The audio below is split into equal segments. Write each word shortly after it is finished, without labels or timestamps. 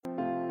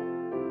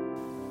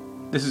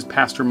This is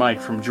Pastor Mike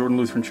from Jordan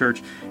Lutheran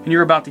Church, and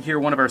you're about to hear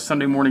one of our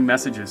Sunday morning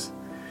messages.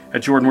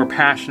 At Jordan, we're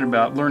passionate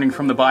about learning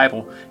from the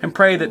Bible and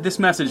pray that this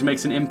message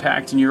makes an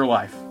impact in your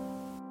life.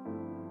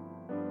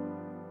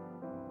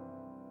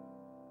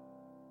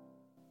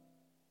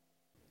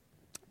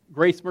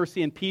 Grace,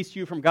 mercy, and peace to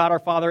you from God our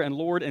Father and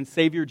Lord and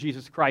Savior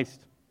Jesus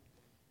Christ.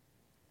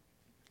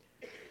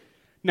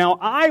 Now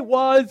I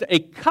was a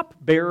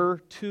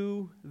cupbearer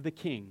to the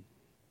king.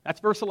 That's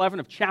verse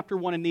 11 of chapter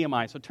 1 in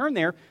Nehemiah. So turn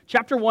there,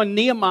 chapter 1,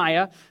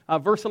 Nehemiah,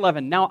 verse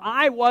 11. Now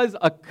I was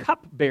a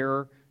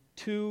cupbearer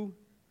to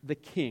the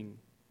king.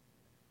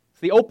 It's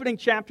the opening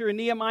chapter in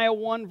Nehemiah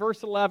 1,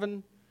 verse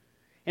 11.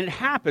 And it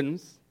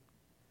happens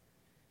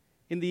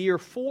in the year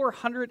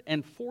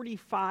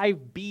 445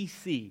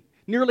 BC.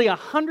 Nearly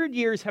 100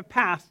 years have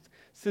passed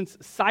since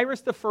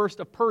Cyrus I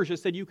of Persia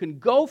said you can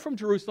go from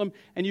Jerusalem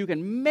and you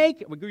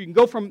can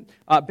go from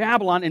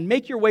Babylon and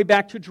make your way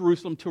back to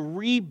Jerusalem to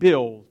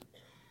rebuild.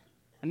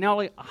 And now,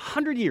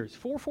 100 years,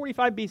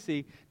 445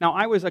 BC, now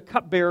I was a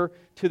cupbearer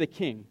to the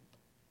king.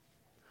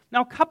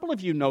 Now, a couple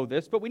of you know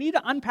this, but we need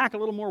to unpack a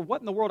little more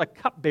what in the world a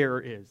cupbearer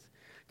is.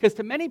 Because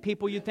to many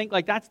people, you think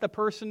like that's the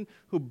person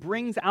who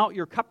brings out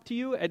your cup to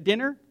you at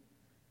dinner.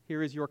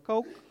 Here is your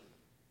Coke.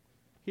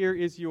 Here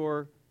is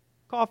your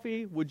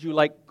coffee. Would you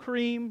like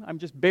cream? I'm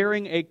just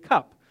bearing a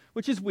cup,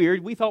 which is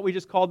weird. We thought we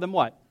just called them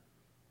what?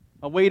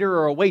 A waiter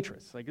or a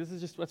waitress.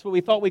 That's what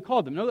we thought we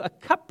called them. No, a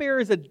cupbearer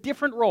is a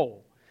different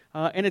role.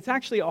 And it's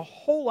actually a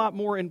whole lot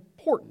more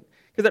important.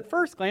 Because at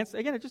first glance,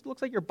 again, it just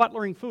looks like you're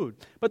butlering food.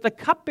 But the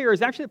cupbearer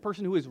is actually the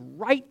person who is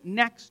right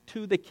next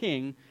to the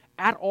king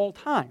at all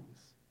times.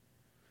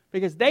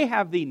 Because they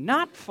have the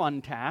not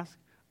fun task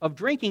of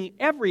drinking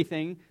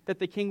everything that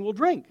the king will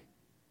drink.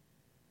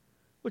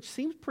 Which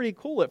seems pretty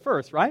cool at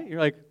first, right?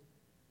 You're like,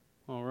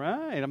 all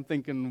right, I'm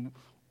thinking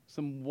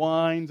some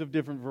wines of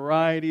different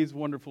varieties,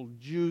 wonderful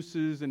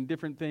juices and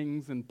different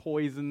things and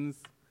poisons.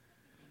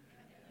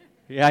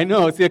 Yeah, I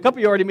know. See, a couple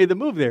of you already made the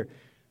move there.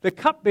 The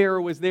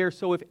cupbearer was there,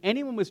 so if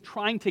anyone was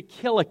trying to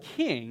kill a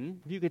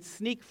king, if you could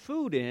sneak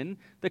food in,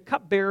 the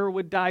cupbearer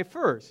would die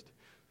first.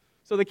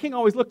 So the king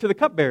always looked to the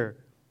cupbearer.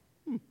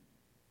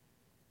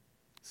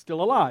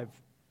 Still alive.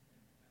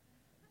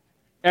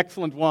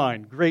 Excellent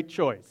wine. Great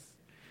choice.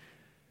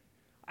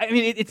 I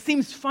mean, it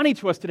seems funny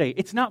to us today.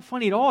 It's not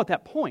funny at all at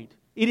that point.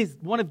 It is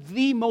one of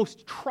the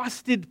most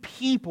trusted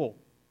people.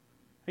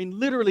 I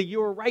mean, literally,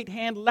 your right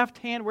hand, left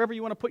hand, wherever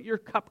you want to put your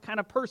cup kind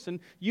of person,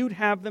 you'd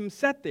have them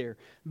set there.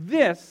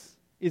 This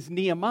is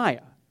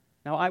Nehemiah.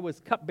 Now, I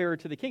was cupbearer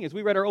to the king. As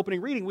we read our opening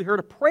reading, we heard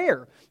a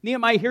prayer.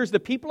 Nehemiah hears the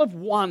people have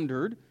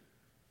wandered.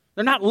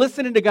 They're not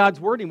listening to God's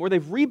word anymore.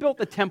 They've rebuilt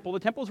the temple.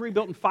 The temple was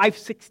rebuilt in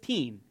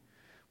 516,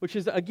 which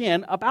is,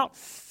 again, about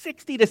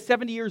 60 to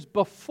 70 years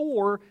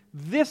before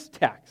this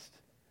text.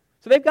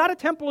 So they've got a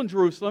temple in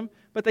Jerusalem,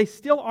 but they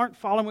still aren't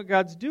following what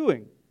God's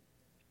doing.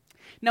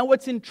 Now,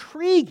 what's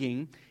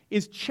intriguing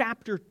is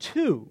chapter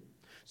 2.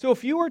 So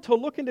if you were to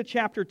look into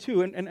chapter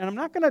 2, and I'm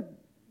not going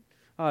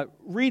to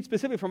read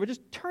specifically from it,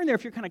 just turn there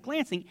if you're kind of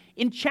glancing.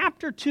 In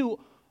chapter 2,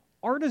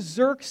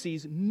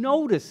 Artaxerxes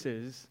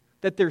notices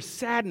that there's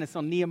sadness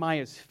on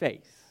Nehemiah's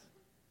face.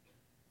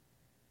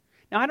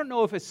 Now, I don't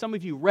know if as some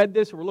of you read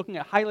this or were looking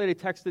at highlighted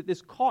text that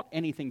this caught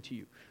anything to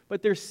you,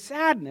 but there's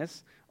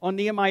sadness on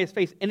Nehemiah's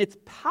face, and it's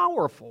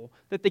powerful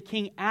that the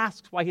king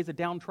asks why he has a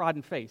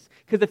downtrodden face.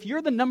 Because if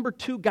you're the number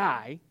 2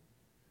 guy,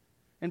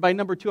 and by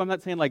number 2, I'm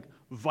not saying like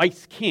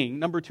vice king,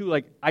 number 2,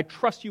 like I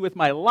trust you with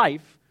my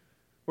life,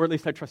 or at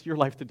least I trust your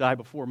life to die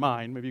before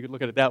mine, maybe you could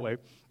look at it that way.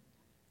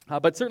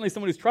 But certainly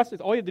someone who's trusted,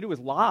 all you have to do is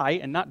lie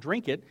and not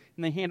drink it,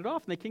 and they hand it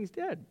off, and the king's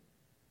dead.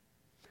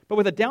 But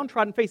with a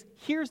downtrodden face,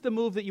 here's the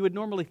move that you would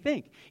normally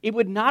think. It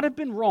would not have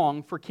been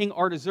wrong for King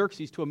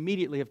Artaxerxes to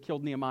immediately have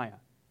killed Nehemiah.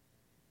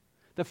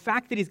 The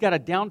fact that he's got a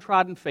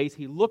downtrodden face,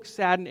 he looks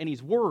saddened and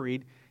he's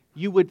worried,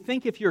 you would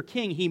think if you're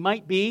king, he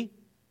might be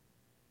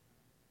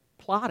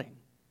plotting.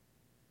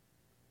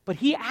 But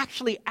he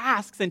actually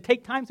asks and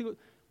takes time to go,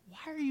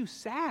 why are you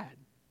sad?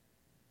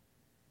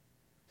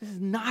 This is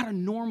not a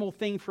normal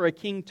thing for a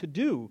king to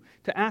do,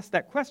 to ask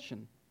that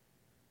question.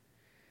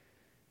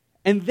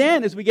 And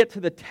then as we get to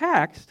the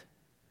text,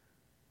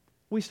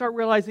 we start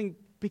realizing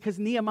because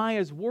Nehemiah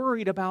is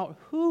worried about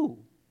who?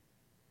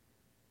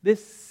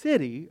 This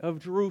city of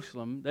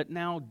Jerusalem that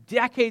now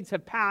decades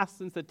have passed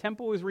since the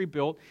temple was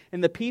rebuilt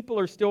and the people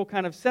are still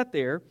kind of set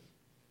there.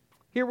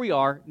 Here we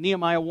are,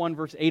 Nehemiah 1,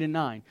 verse 8 and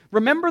 9.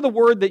 Remember the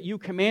word that you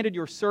commanded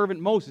your servant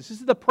Moses. This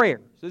is the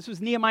prayer. So this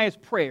was Nehemiah's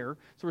prayer.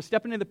 So we're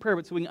stepping into the prayer,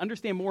 but so we can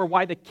understand more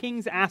why the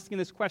king's asking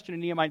this question in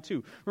Nehemiah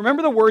 2.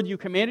 Remember the word you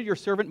commanded your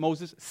servant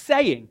Moses,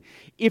 saying,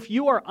 if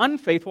you are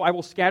unfaithful, I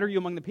will scatter you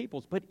among the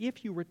peoples. But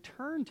if you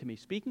return to me,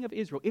 speaking of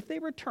Israel, if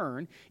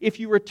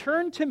you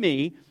return to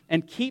me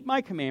and keep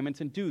my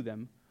commandments and do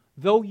them,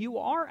 though you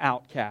are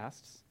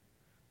outcasts,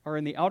 are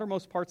in the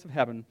outermost parts of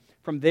heaven,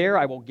 from there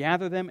I will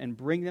gather them and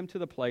bring them to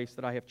the place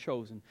that I have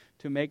chosen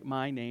to make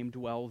my name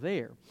dwell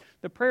there.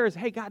 The prayer is,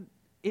 hey God,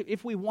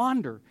 if we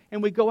wander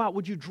and we go out,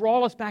 would you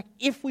draw us back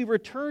if we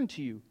return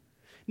to you?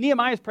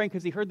 Nehemiah is praying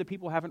because he heard the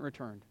people haven't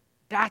returned.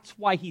 That's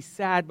why he's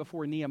sad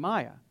before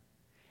Nehemiah.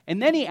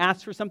 And then he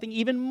asks for something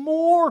even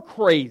more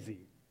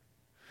crazy.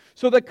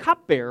 So the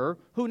cupbearer,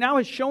 who now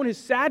has shown his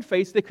sad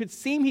face that could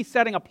seem he's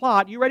setting a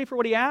plot, you ready for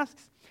what he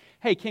asks?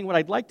 Hey, king, what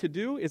I'd like to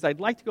do is I'd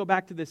like to go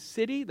back to this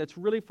city that's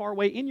really far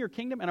away in your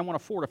kingdom, and I want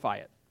to fortify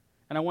it.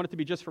 And I want it to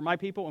be just for my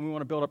people, and we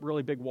want to build up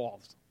really big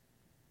walls.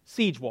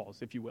 Siege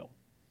walls, if you will.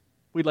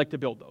 We'd like to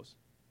build those.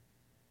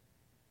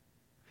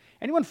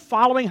 Anyone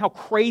following how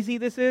crazy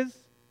this is?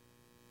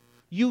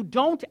 You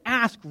don't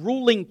ask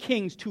ruling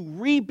kings to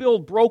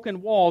rebuild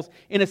broken walls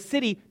in a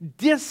city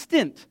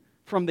distant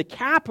from the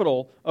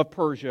capital of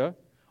Persia,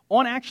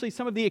 on actually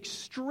some of the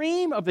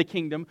extreme of the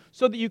kingdom,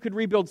 so that you could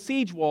rebuild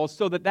siege walls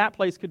so that that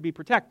place could be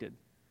protected.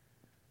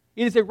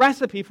 It is a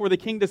recipe for the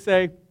king to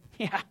say,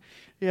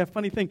 yeah,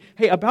 funny thing.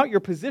 Hey, about your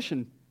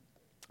position,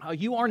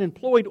 you aren't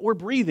employed or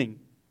breathing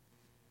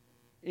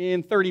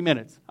in 30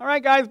 minutes. All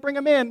right, guys, bring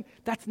them in.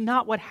 That's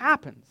not what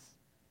happens.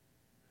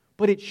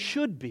 But it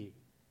should be.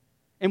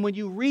 And when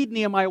you read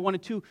Nehemiah 1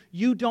 and 2,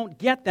 you don't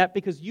get that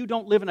because you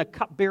don't live in a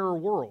cupbearer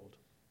world.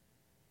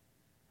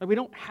 Like, we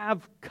don't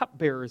have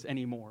cupbearers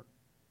anymore.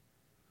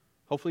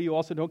 Hopefully you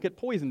also don't get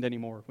poisoned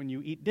anymore when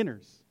you eat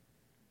dinners.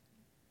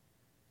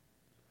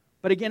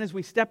 But again, as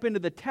we step into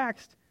the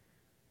text,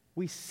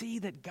 we see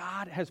that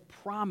God has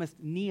promised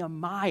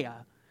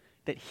Nehemiah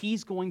that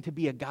he's going to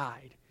be a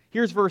guide.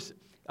 Here's verse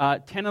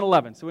 10 and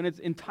 11. So in its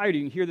entirety,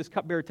 you can hear this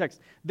cupbearer text.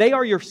 They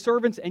are your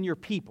servants and your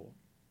people.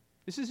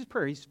 This is his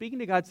prayer. He's speaking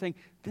to God saying,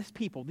 this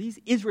people, these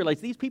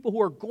Israelites, these people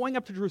who are going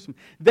up to Jerusalem,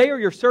 they are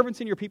your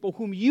servants and your people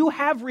whom you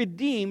have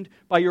redeemed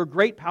by your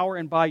great power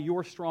and by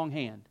your strong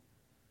hand.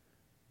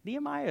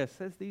 Nehemiah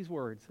says these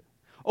words,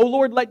 O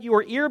Lord, let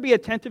your ear be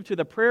attentive to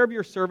the prayer of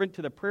your servant,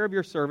 to the prayer of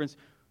your servants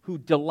who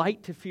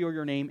delight to fear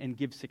your name, and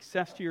give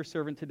success to your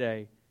servant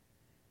today,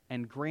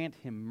 and grant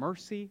him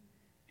mercy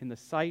in the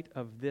sight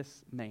of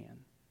this man.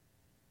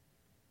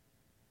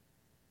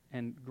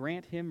 And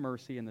grant him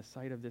mercy in the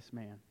sight of this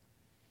man.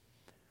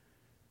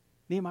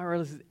 Nehemiah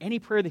realizes any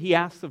prayer that he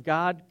asks of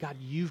God, God,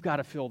 you've got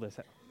to fill this.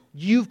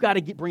 You've got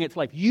to bring it to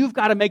life. You've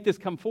got to make this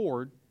come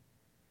forward.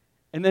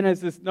 And then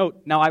has this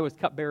note, now I was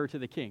cupbearer to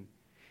the king.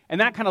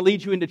 And that kind of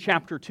leads you into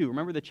chapter 2.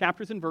 Remember, the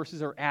chapters and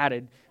verses are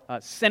added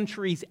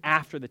centuries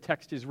after the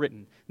text is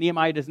written.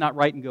 Nehemiah does not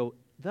write and go,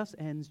 thus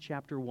ends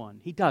chapter 1.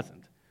 He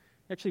doesn't.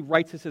 He actually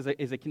writes this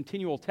as a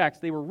continual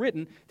text. They were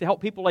written to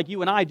help people like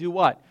you and I do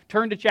what?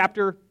 Turn to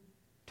chapter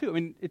 2. I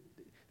mean,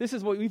 this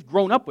is what we've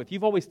grown up with.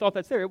 You've always thought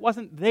that's there. It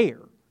wasn't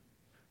there.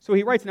 So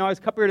he writes, now I was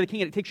cupbearer to the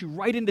king, and it takes you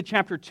right into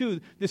chapter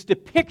 2, this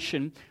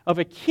depiction of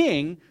a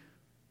king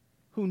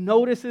who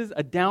notices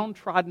a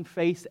downtrodden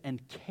face and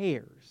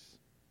cares.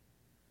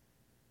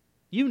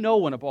 You know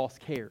when a boss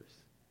cares.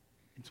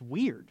 It's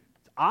weird.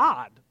 It's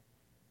odd,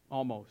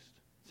 almost.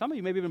 Some of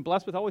you maybe have been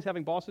blessed with always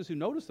having bosses who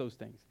notice those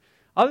things.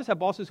 Others have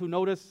bosses who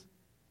notice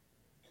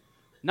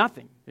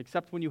nothing,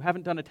 except when you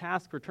haven't done a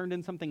task or turned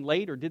in something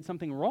late or did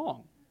something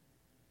wrong.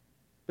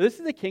 But this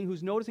is a king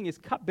who's noticing his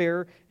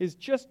cupbearer is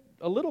just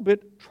a little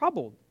bit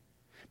troubled.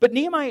 But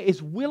Nehemiah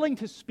is willing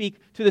to speak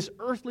to this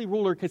earthly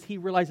ruler because he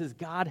realizes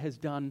God has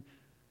done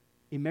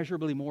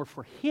immeasurably more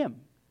for him.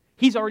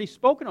 He's already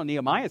spoken on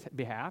Nehemiah's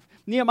behalf.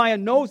 Nehemiah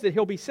knows that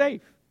he'll be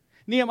safe.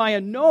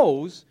 Nehemiah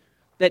knows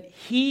that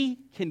he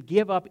can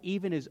give up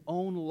even his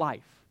own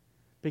life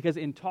because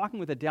in talking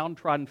with a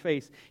downtrodden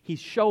face, he's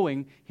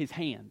showing his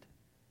hand.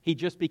 He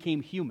just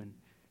became human.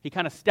 He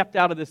kind of stepped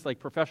out of this like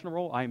professional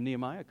role. I am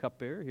Nehemiah,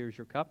 cupbearer, here's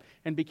your cup,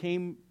 and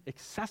became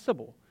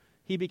accessible.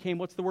 He became,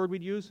 what's the word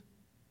we'd use?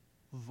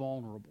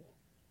 Vulnerable.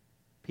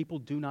 People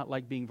do not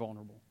like being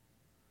vulnerable.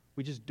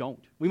 We just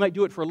don't. We might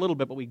do it for a little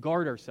bit, but we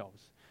guard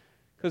ourselves.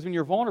 Because when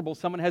you're vulnerable,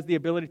 someone has the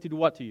ability to do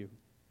what to you?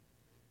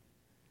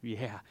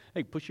 Yeah.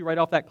 They push you right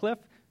off that cliff.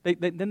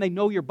 Then they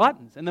know your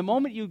buttons. And the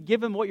moment you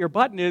give them what your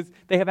button is,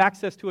 they have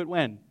access to it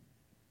when?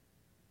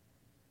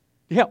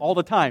 Yeah, all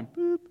the time.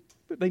 Boop.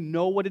 They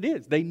know what it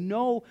is. They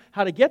know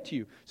how to get to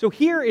you. So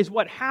here is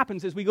what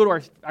happens as we go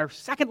to our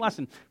second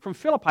lesson from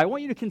Philippi. I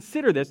want you to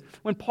consider this.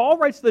 When Paul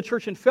writes to the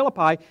church in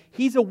Philippi,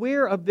 he's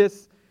aware of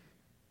this,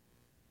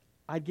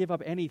 I'd give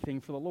up anything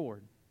for the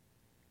Lord.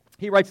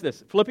 He writes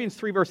this, Philippians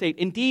 3, verse 8,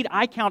 Indeed,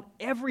 I count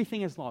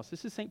everything as loss.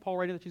 This is St. Paul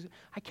writing to Jesus.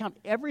 I count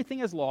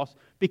everything as loss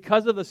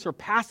because of the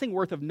surpassing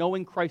worth of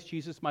knowing Christ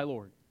Jesus my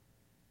Lord.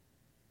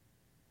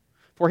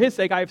 For his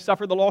sake I have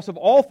suffered the loss of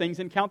all things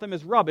and count them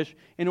as rubbish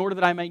in order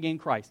that I may gain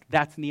Christ.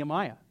 That's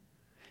Nehemiah.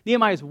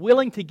 Nehemiah is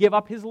willing to give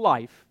up his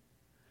life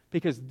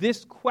because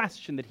this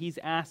question that he's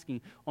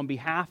asking on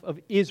behalf of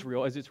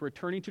Israel as it's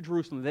returning to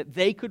Jerusalem, that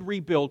they could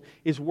rebuild,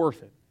 is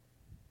worth it.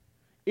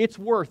 It's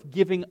worth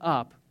giving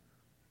up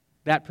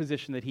that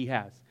position that he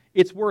has.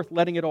 It's worth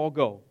letting it all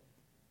go.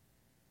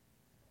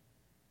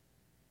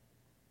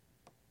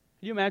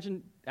 Can you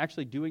imagine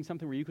actually doing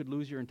something where you could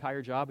lose your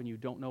entire job and you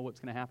don't know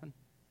what's going to happen?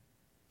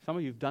 Some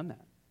of you have done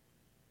that.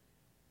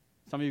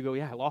 Some of you go,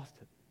 yeah, I lost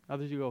it.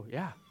 Others you go,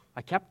 yeah,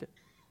 I kept it.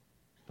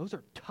 Those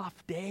are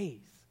tough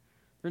days.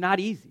 They're not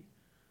easy.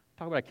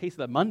 Talk about a case of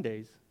the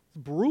Mondays. It's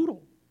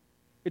brutal.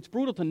 It's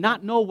brutal to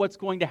not know what's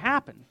going to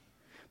happen.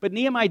 But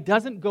Nehemiah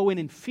doesn't go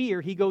in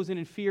fear. He goes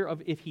in fear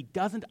of if he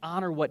doesn't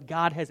honor what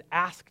God has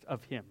asked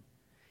of him.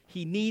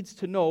 He needs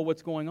to know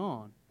what's going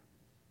on.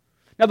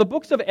 Now, the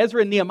books of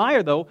Ezra and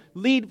Nehemiah, though,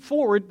 lead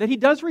forward that he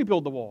does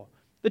rebuild the wall.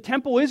 The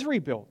temple is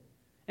rebuilt.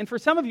 And for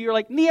some of you, you're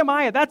like,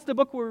 Nehemiah, that's the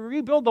book where we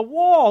rebuild the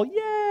wall.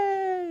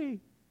 Yay!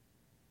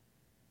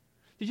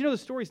 Did you know the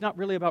story's not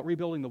really about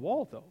rebuilding the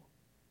wall, though?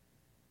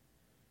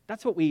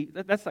 That's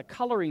the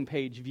coloring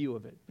page view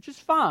of it, which is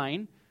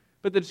fine,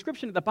 but the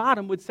description at the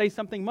bottom would say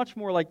something much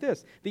more like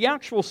this. The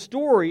actual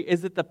story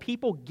is that the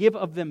people give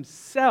of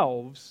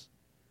themselves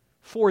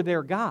for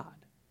their God.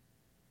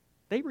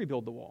 They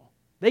rebuild the wall.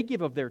 They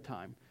give of their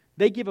time.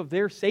 They give of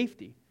their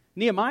safety.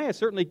 Nehemiah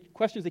certainly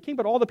questions the king,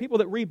 but all the people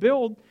that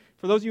rebuild,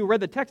 for those of you who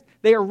read the text,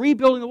 they are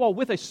rebuilding the wall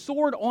with a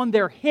sword on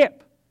their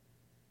hip.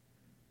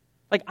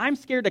 Like, I'm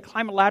scared to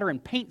climb a ladder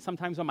and paint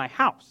sometimes on my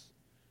house,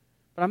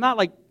 but I'm not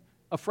like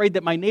afraid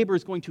that my neighbor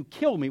is going to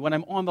kill me when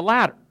I'm on the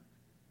ladder.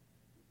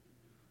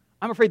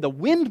 I'm afraid the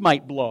wind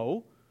might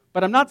blow,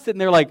 but I'm not sitting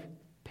there like,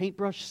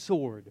 paintbrush,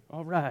 sword,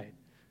 all right.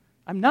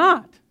 I'm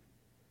not.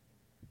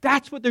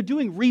 That's what they're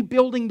doing,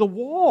 rebuilding the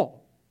wall.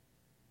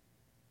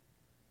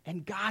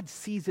 And God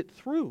sees it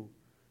through.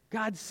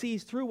 God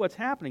sees through what's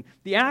happening.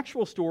 The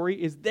actual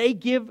story is they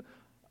give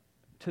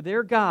to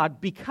their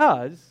God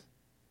because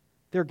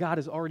their God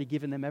has already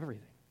given them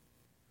everything.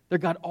 Their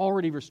God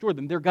already restored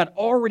them. Their God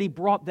already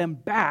brought them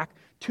back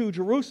to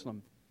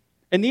Jerusalem.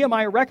 And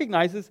Nehemiah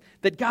recognizes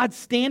that God's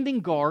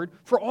standing guard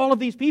for all of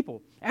these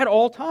people at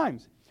all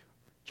times.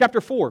 Chapter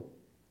 4.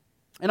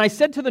 And I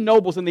said to the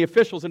nobles and the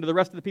officials and to the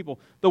rest of the people,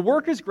 the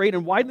work is great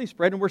and widely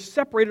spread, and we're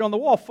separated on the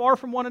wall, far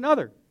from one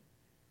another.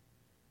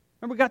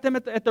 Remember, we got them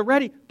at the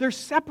ready. They're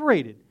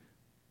separated.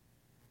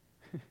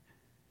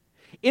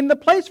 In the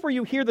place where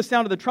you hear the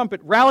sound of the trumpet,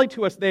 rally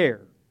to us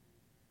there.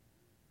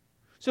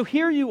 So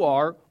here you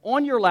are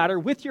on your ladder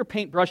with your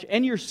paintbrush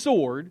and your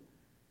sword,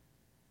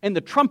 and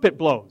the trumpet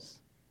blows.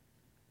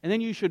 And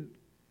then you should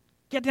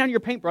get down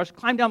your paintbrush,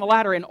 climb down the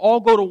ladder, and all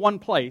go to one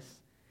place.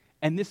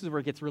 And this is where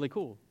it gets really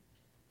cool.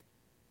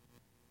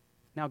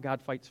 Now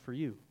God fights for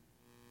you.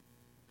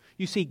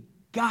 You see,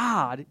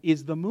 God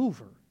is the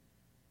mover.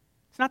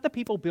 It's not the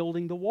people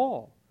building the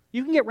wall.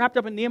 You can get wrapped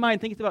up in Nehemiah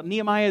and think it's about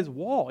Nehemiah's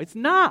wall. It's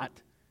not.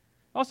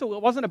 Also,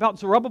 it wasn't about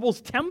Zerubbabel's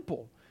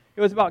temple.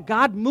 It was about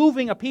God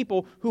moving a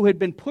people who had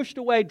been pushed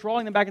away,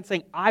 drawing them back and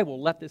saying, I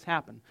will let this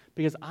happen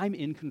because I'm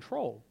in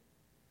control.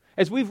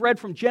 As we've read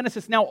from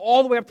Genesis now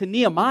all the way up to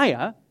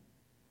Nehemiah,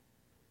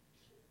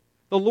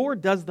 the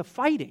Lord does the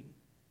fighting.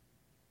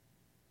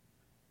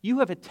 You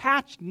have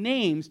attached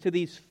names to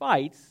these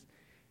fights,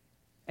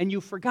 and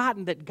you've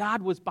forgotten that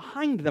God was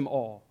behind them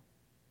all.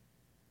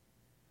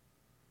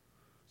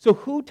 So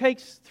who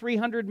takes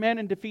 300 men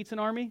and defeats an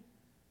army?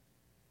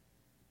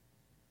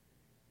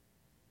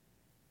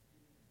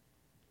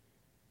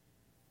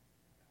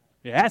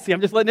 Yeah, see,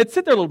 I'm just letting it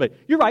sit there a little bit.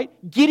 You're right.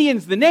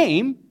 Gideon's the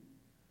name.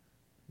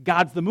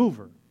 God's the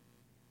mover.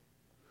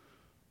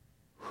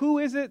 Who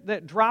is it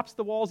that drops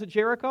the walls at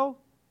Jericho?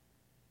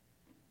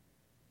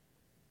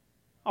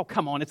 Oh,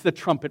 come on, it's the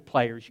trumpet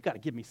players. You got to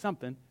give me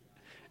something.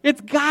 It's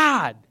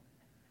God.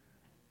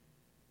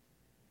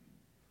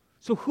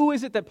 So who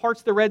is it that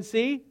parts the Red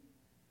Sea?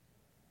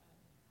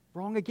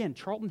 Wrong again.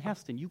 Charlton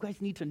Heston. You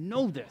guys need to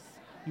know this.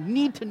 You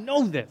need to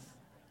know this.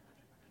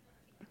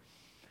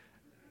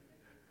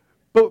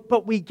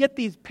 But we get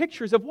these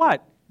pictures of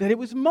what? That it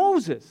was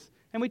Moses.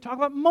 And we talk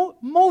about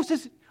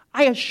Moses.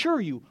 I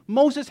assure you,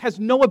 Moses has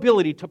no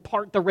ability to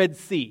part the Red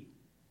Sea.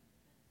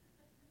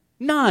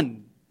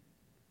 None.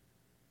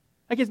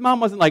 Like his mom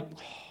wasn't like,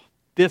 oh,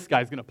 this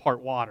guy's going to part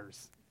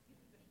waters.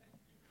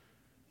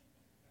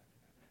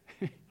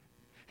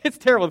 It's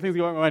terrible, the things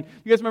going on in my mind.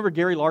 You guys remember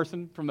Gary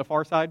Larson from The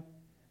Far Side?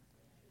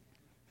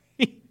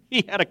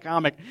 He had a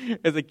comic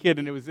as a kid,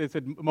 and it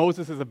said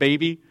Moses as a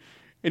baby,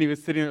 and he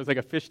was sitting there, it was like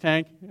a fish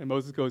tank, and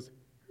Moses goes,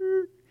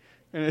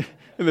 and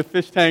the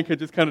fish tank had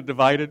just kind of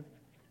divided.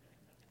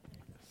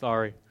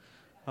 Sorry.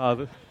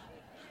 The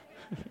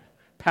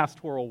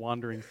pastoral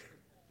wanderings.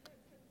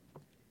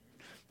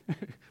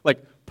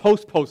 Like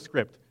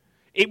postscript.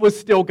 It was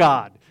still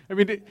God. I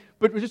mean,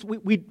 but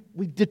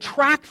we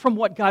detract from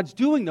what God's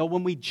doing, though,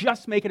 when we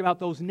just make it about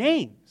those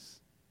names.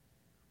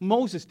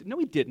 Moses, no,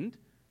 he didn't.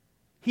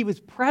 He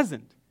was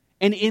present.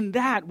 And in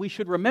that, we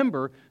should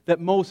remember that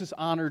Moses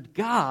honored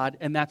God,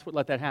 and that's what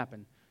let that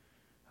happen.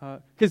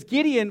 Because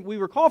Gideon, we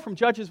recall from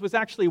Judges, was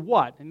actually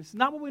what? And this is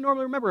not what we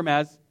normally remember him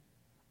as.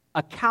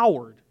 A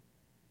coward.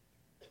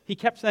 He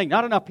kept saying,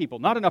 not enough people,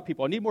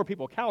 I need more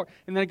people, a coward.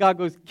 And then God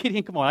goes,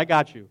 Gideon, come on, I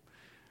got you.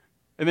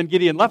 And then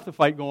Gideon left the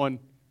fight going,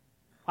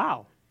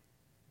 wow,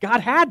 God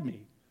had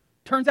me.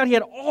 Turns out he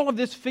had all of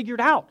this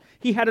figured out.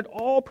 He had it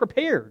all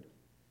prepared.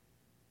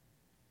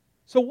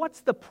 So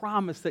what's the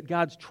promise that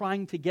God's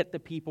trying to get the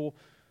people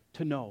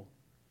to know?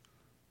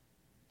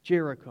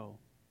 Jericho,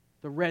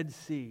 the Red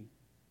Sea,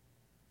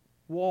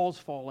 walls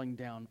falling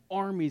down,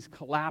 armies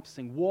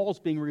collapsing, walls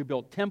being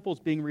rebuilt, temples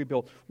being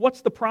rebuilt.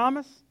 What's the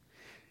promise?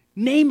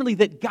 Namely,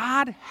 that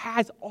God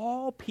has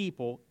all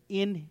people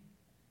in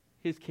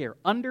His care,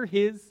 under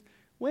His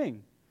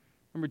wing.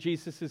 Remember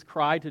Jesus'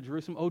 cry to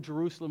Jerusalem, "Oh,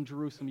 Jerusalem,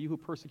 Jerusalem, you who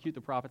persecute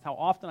the prophets, how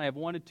often I have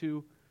wanted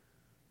to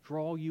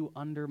draw you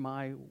under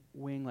my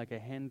wing like a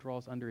hen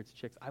draws under its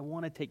chicks. I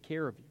want to take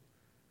care of you.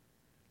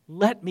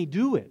 Let me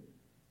do it."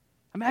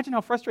 Imagine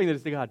how frustrating that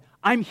is to God.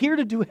 I'm here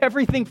to do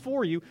everything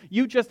for you.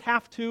 You just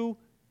have to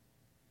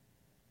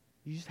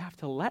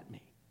let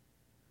me.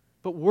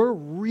 But we're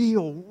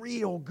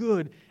real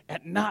good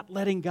at not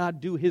letting God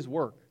do His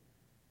work.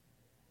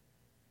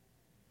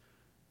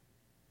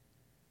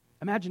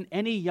 Imagine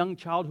any young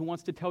child who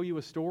wants to tell you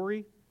a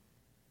story,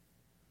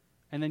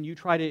 and then you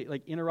try to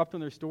interrupt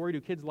on their story.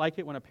 Do kids like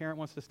it when a parent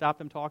wants to stop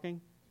them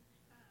talking?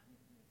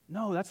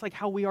 No, that's like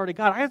how we are to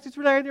God. I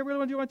really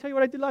want to tell you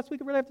what I did last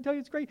week. I really have to tell you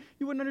it's great.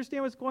 You wouldn't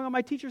understand what's going on.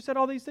 My teacher said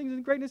all these things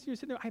in greatness, and you're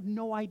sitting there. I have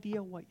no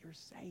idea what you're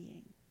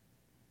saying.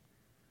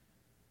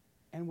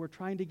 And we're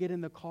trying to get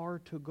in the car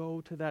to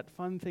go to that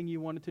fun thing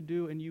you wanted to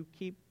do, and you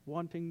keep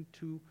wanting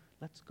to,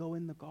 let's go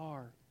in the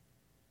car.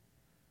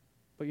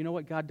 But you know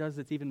what God does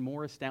that's even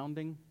more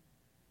astounding?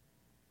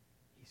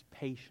 He's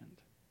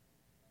patient.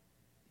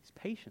 He's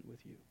patient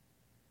with you.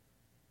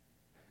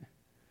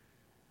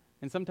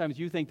 And sometimes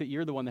you think that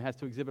you're the one that has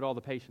to exhibit all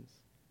the patience.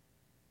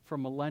 For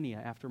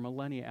millennia after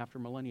millennia after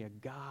millennia,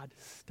 God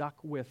stuck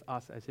with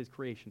us as His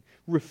creation,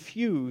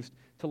 refused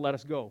to let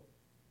us go.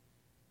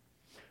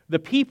 The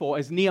people,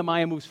 as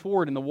Nehemiah moves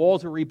forward and the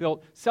walls are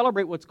rebuilt,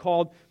 celebrate what's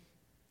called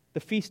the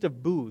Feast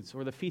of Booths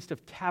or the Feast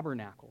of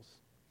Tabernacles.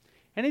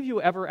 Any of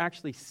you ever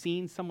actually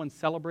seen someone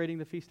celebrating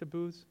the Feast of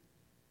Booths?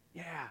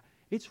 Yeah,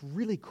 it's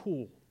really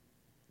cool.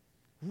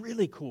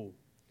 Really cool.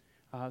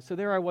 So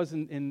there I was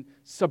in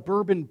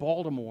suburban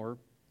Baltimore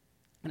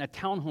in a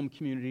townhome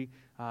community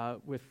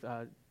with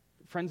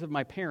friends of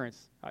my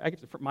parents. I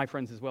get my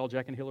friends as well.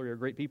 Jack and Hillary are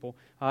great people.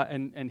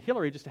 And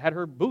Hillary just had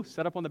her booth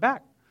set up on the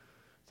back.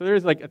 So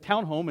there's like a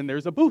townhome, and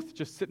there's a booth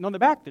just sitting on the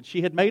back that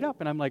she had made up.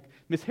 And I'm like,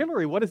 "Miss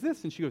Hillary, what is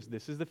this?" And she goes,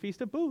 "This is the Feast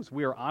of Booths.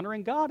 We are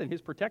honoring God and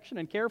His protection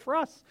and care for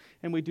us.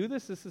 And we do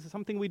this. This is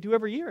something we do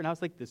every year." And I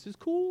was like, "This is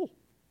cool.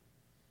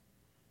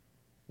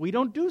 We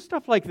don't do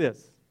stuff like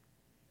this."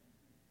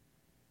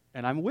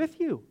 And I'm with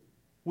you.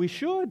 We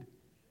should.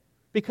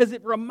 Because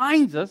it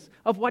reminds us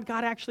of what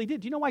God actually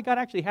did. Do you know why God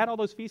actually had all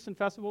those feasts and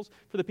festivals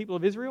for the people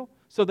of Israel?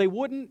 So they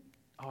wouldn't,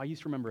 I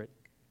used to remember it.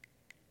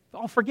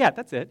 Oh, forget,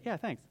 that's it. Yeah,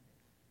 thanks.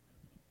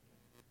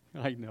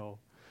 I know.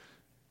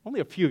 Only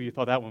a few of you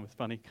thought that one was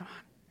funny. Come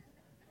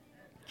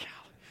on.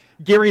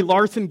 Gary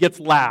Larson gets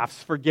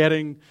laughs,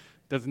 forgetting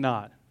does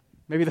not.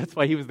 Maybe that's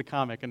why he was the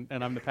comic and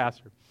I'm the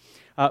pastor.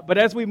 But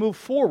as we move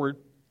forward,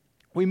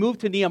 we move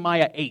to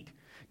Nehemiah 8.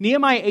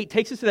 Nehemiah 8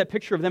 takes us to that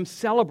picture of them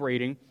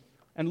celebrating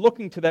and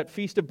looking to that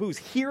Feast of Booths,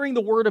 hearing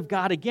the word of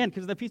God again,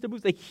 because in the Feast of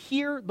Booths, they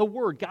hear the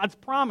word, God's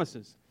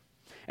promises.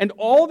 And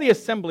all the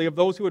assembly of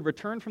those who had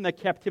returned from that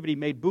captivity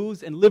made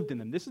booths and lived in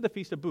them. This is the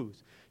Feast of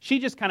Booths. She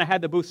just kind of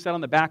had the booths set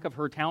on the back of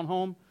her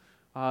townhome.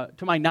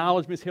 To my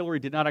knowledge, Miss Hillary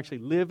did not actually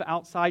live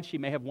outside. She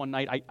may have one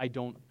night. I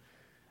don't.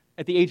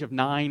 At the age of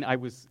 9, I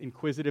was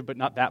inquisitive, but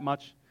not that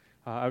much.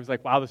 I was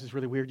like, wow, this is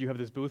really weird. You have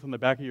this booth on the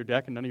back of your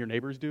deck and none of your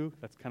neighbors do.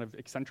 That's kind of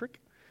eccentric.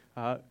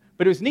 But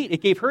it was neat.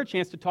 It gave her a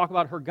chance to talk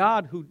about her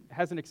God who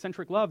has an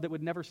eccentric love that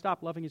would never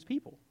stop loving His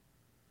people.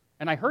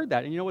 And I heard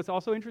that. And you know what's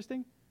also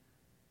interesting?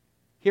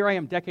 Here I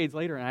am decades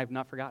later and I have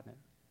not forgotten it.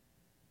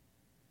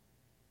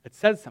 It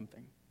says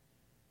something.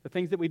 The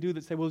things that we do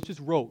that say, well, it's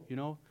just rote, you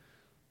know.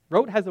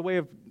 Rote has a way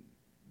of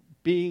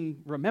being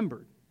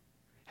remembered.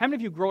 How many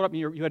of you grew up and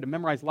you had to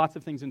memorize lots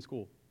of things in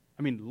school?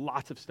 I mean,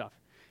 lots of stuff.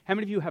 How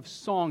many of you have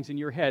songs in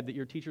your head that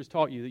your teachers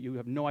taught you that you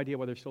have no idea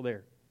why they're still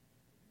there?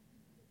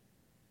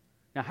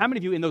 Now, how many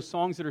of you in those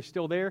songs that are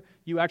still there,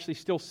 you actually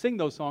still sing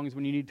those songs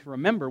when you need to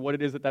remember what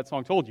it is that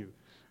song told you?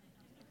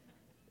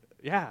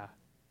 Yeah.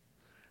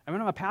 I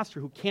mean, I'm a pastor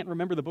who can't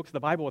remember the books of the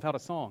Bible without a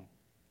song.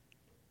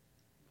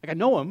 Like, I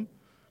know them,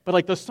 but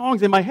like the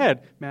songs in my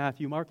head,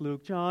 Matthew, Mark,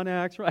 Luke, John,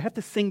 Acts, I have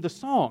to sing the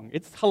song.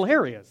 It's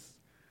hilarious.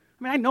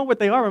 I mean, I know what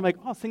they are. I'm like,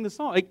 oh, sing the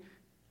song. Like,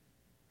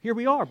 here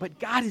we are. But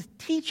God is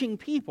teaching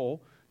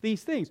people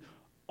these things.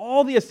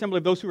 All the assembly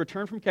of those who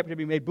returned from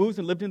captivity made booths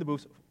and lived in the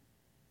booths.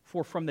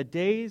 For from the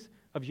days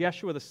of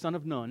Yeshua the son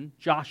of Nun,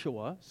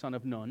 Joshua, son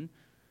of Nun,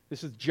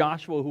 this is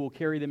Joshua who will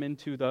carry them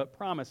into the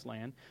promised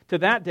land, to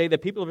that day the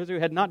people of Israel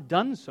had not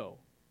done so.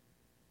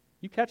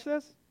 You catch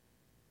this?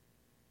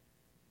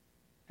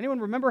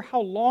 Anyone remember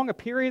how long a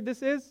period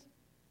this is?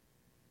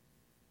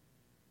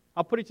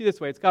 I'll put it to you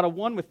this way. It's got a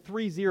 1 with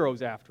 3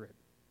 zeros after it.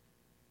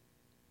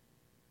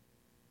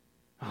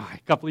 Oh, a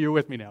couple of you are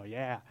with me now.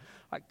 Yeah.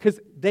 Because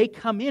they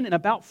come in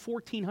about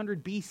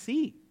 1400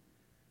 BC.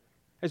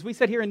 As we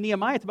said here in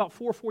Nehemiah, it's about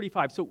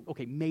 445. So,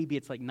 okay, maybe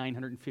it's like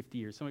 950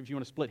 years. Some of you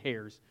want to split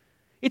hairs.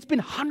 It's been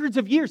hundreds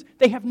of years.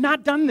 They have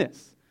not done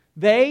this.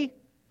 They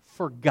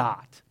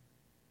forgot.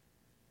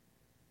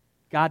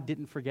 God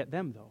didn't forget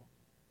them, though.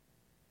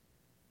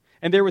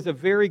 And there was a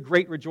very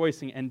great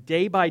rejoicing, and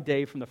day by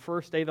day, from the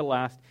first day to the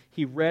last,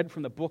 he read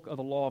from the book of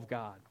the law of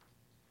God.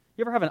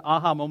 You ever have an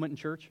aha moment in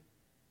church?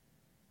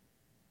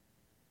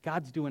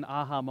 God's doing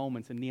aha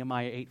moments in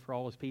Nehemiah 8 for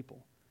all His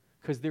people.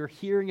 Because they're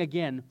hearing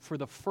again for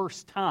the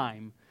first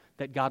time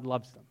that God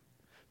loves them.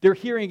 They're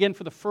hearing again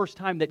for the first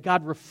time that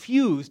God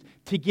refused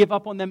to give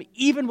up on them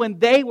even when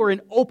they were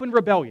in open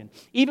rebellion.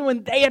 Even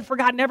when they had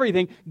forgotten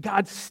everything,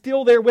 God's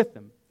still there with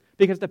them.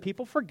 Because the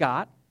people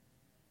forgot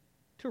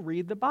to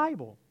read the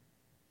Bible.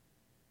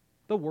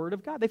 The Word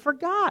of God. They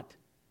forgot.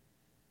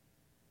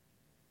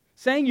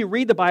 Saying you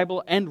read the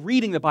Bible and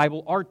reading the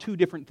Bible are two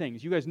different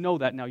things. You guys know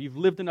that now. You've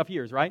lived enough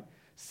years, right?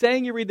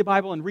 Saying you read the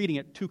Bible and reading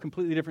it, two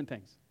completely different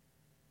things.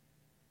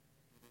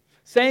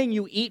 Saying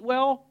you eat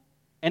well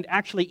and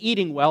actually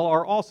eating well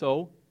are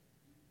also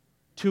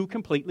two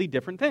completely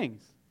different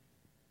things.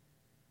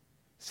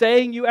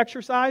 Saying you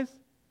exercise,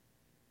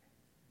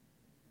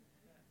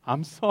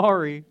 I'm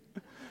sorry,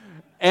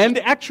 and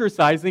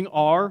exercising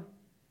are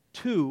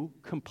two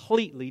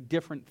completely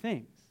different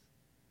things.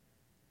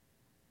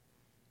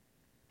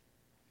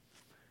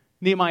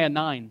 Nehemiah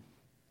 9.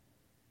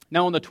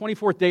 Now on the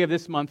 24th day of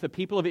this month, the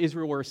people of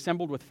Israel were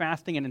assembled with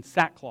fasting and in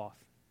sackcloth.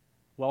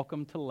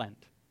 Welcome to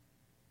Lent.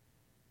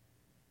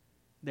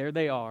 There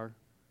they are,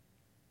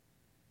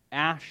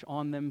 ash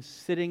on them,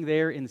 sitting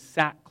there in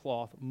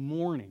sackcloth,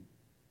 mourning.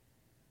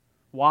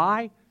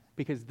 Why?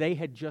 Because they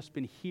had just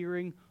been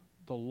hearing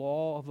the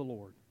law of the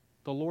Lord.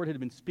 The Lord had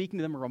been speaking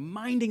to them,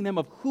 reminding them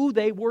of who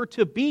they were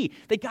to be.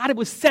 That God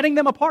was setting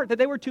them apart, that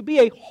they were to be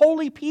a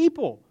holy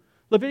people.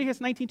 Leviticus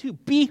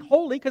 19:2, be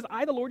holy because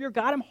I, the Lord your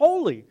God, am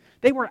holy.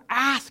 They were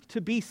asked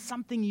to be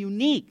something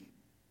unique.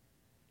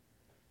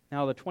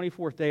 Now, the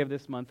 24th day of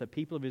this month, the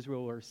people of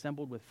Israel were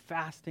assembled with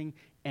fasting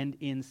and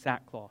in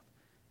sackcloth,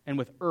 and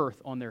with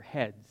earth on their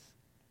heads.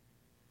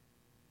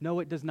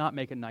 No, it does not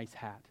make a nice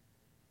hat.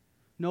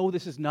 No,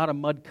 this is not a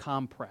mud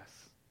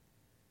compress.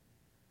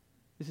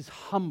 This is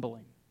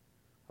humbling.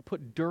 I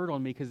put dirt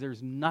on me because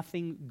there's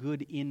nothing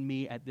good in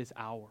me at this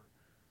hour.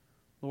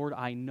 Lord,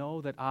 I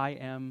know that I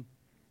am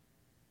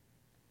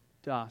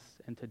dust,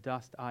 and to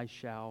dust I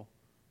shall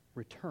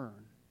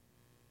return.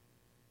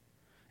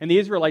 And the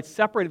Israelites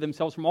separated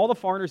themselves from all the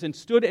foreigners and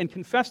stood and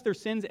confessed their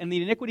sins and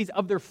the iniquities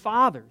of their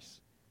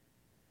fathers.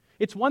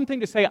 It's one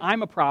thing to say,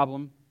 I'm a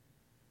problem.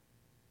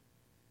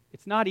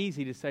 It's not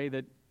easy to say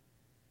that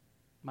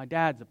my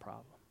dad's a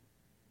problem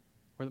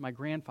or that my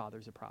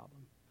grandfather's a problem.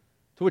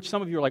 To which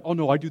some of you are like, oh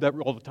no, I do that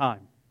all the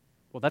time.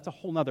 Well, that's a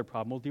whole other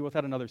problem. We'll deal with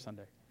that another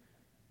Sunday.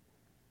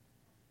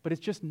 But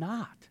it's just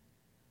not.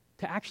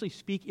 To actually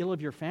speak ill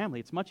of your family,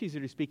 it's much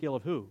easier to speak ill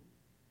of who?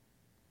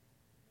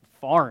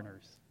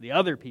 Foreigners, the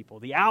other people,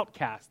 the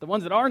outcasts, the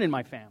ones that aren't in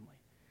my family.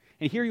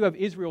 And here you have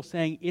Israel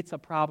saying, it's a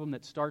problem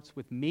that starts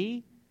with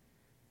me,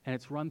 and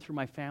it's run through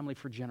my family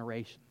for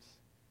generations.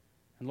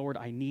 And Lord,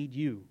 I need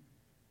you.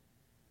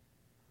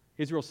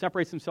 Israel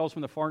separates themselves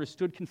from the foreigners,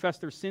 stood,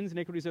 confessed their sins,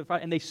 iniquities of their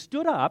fathers, and they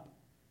stood up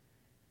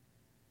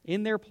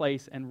in their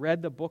place and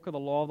read the book of the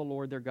law of the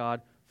Lord their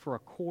God for a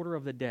quarter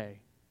of the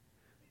day.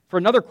 For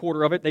another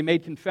quarter of it, they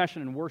made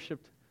confession and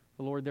worshiped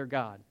the Lord their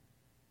God,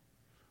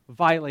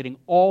 violating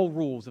all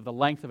rules of the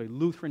length of a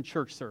Lutheran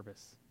church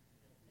service.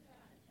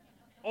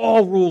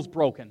 All rules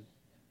broken.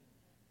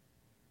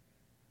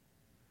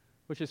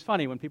 Which is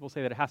funny when people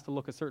say that it has to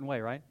look a certain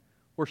way, right?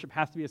 Worship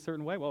has to be a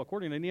certain way. Well,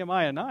 according to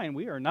Nehemiah 9,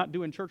 we are not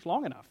doing church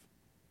long enough.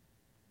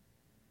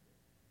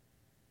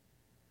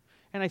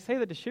 And I say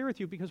that to share with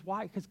you because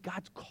why? Because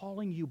God's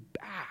calling you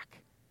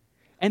back.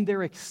 And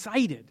they're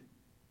excited.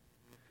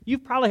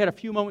 You've probably had a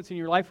few moments in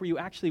your life where you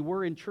actually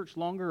were in church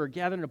longer or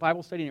gathered in a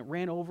Bible study and it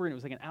ran over and it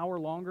was like an hour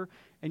longer.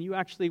 And you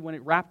actually, when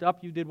it wrapped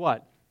up, you did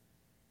what?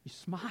 You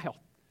smiled.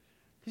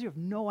 Because you have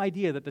no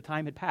idea that the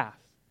time had passed.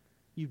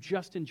 You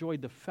just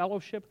enjoyed the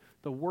fellowship,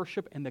 the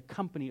worship, and the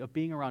company of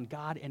being around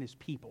God and His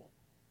people.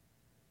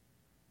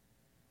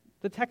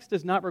 The text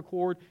does not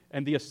record,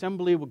 and the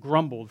assembly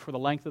grumbled for the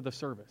length of the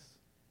service.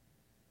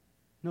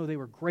 No, they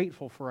were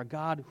grateful for a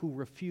God who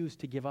refused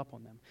to give up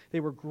on them. They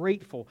were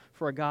grateful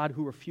for a God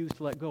who refused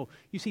to let go.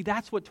 You see,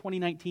 that's what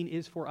 2019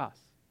 is for us.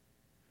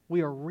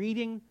 We are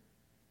reading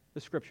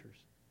the Scriptures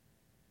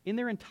in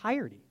their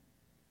entirety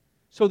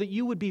so that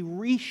you would be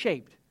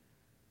reshaped.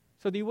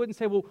 So that you wouldn't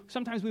say, well,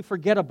 sometimes we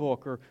forget a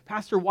book, or,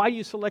 Pastor, why do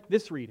you select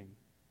this reading?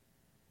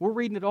 We're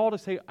reading it all to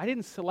say, I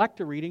didn't select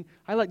a reading,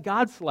 I let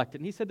God select it.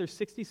 And He said there's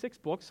 66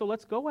 books, so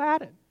let's go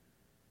at it.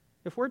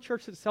 If we're a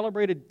church that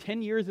celebrated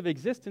 10 years of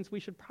existence,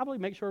 we should probably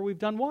make sure we've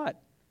done what?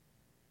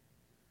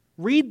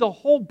 Read the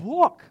whole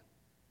book.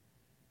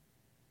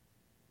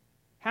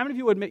 How many of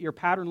you admit your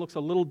pattern looks a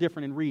little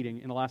different in reading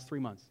in the last 3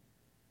 months?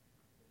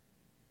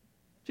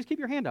 Just keep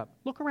your hand up.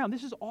 Look around.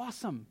 This is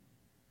awesome.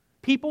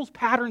 People's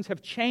patterns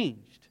have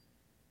changed.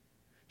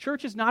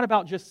 Church is not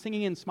about just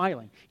singing and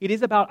smiling. It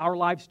is about our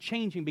lives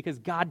changing because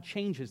God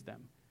changes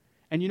them.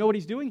 And you know what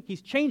He's doing?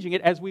 He's changing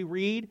it as we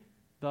read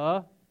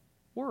the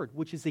Word,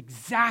 which is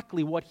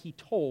exactly what He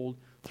told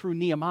through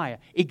Nehemiah,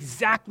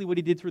 exactly what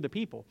He did through the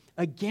people.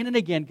 Again and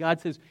again,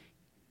 God says,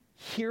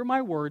 hear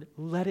my word,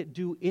 let it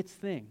do its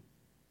thing.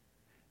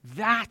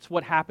 That's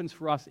what happens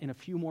for us in a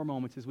few more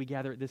moments as we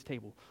gather at this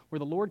table, where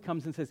the Lord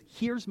comes and says,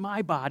 here's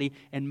my body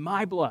and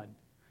my blood.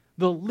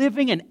 the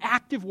living and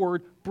active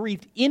Word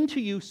breathed into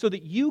you so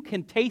that you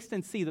can taste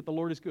and see that the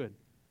Lord is good.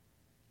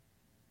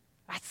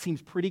 That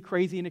seems pretty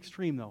crazy and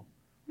extreme, though.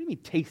 What do you mean,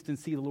 taste and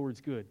see the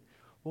Lord's good?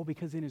 Well,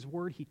 because in His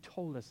Word, He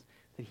told us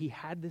that He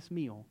had this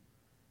meal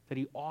that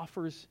He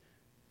offers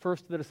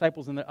first to the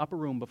disciples in the upper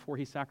room before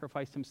He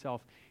sacrificed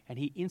Himself, and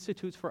He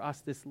institutes for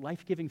us this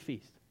life-giving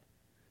feast,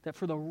 that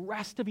for the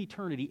rest of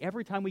eternity,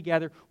 every time we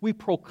gather, we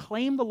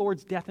proclaim the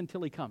Lord's death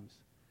until He comes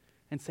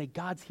and say,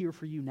 God's here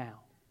for you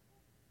now.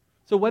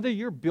 So whether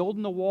you're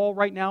building a wall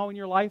right now in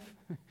your life,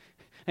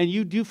 and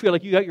you do feel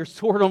like you got your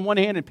sword on one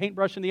hand and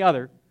paintbrush in the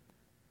other,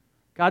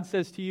 God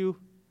says to you,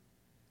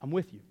 I'm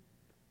with you.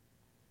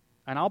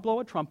 And I'll blow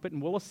a trumpet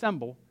and we'll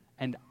assemble,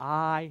 and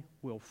I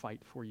will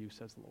fight for you,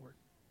 says the Lord.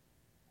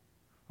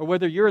 Or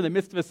whether you're in the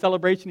midst of a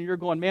celebration and you're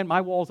going, man,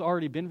 my wall's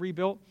already been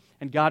rebuilt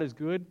and God is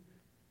good.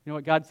 You know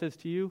what God says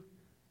to you?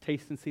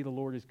 Taste and see the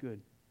Lord is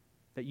good.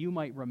 That you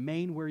might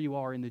remain where you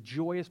are in the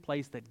joyous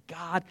place that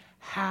God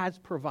has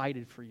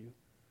provided for you.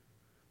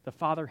 The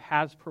Father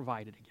has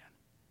provided again.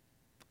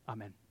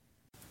 Amen.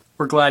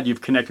 We're glad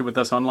you've connected with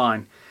us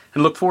online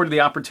and look forward to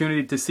the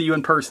opportunity to see you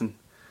in person.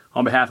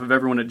 On behalf of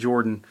everyone at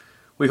Jordan,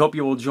 we hope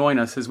you will join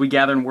us as we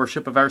gather in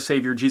worship of our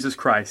Savior, Jesus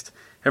Christ,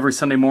 every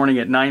Sunday morning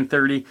at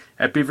 9:30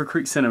 at Beaver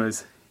Creek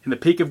Cinemas in the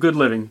Peak of Good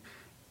Living,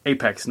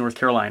 Apex, North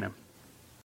Carolina.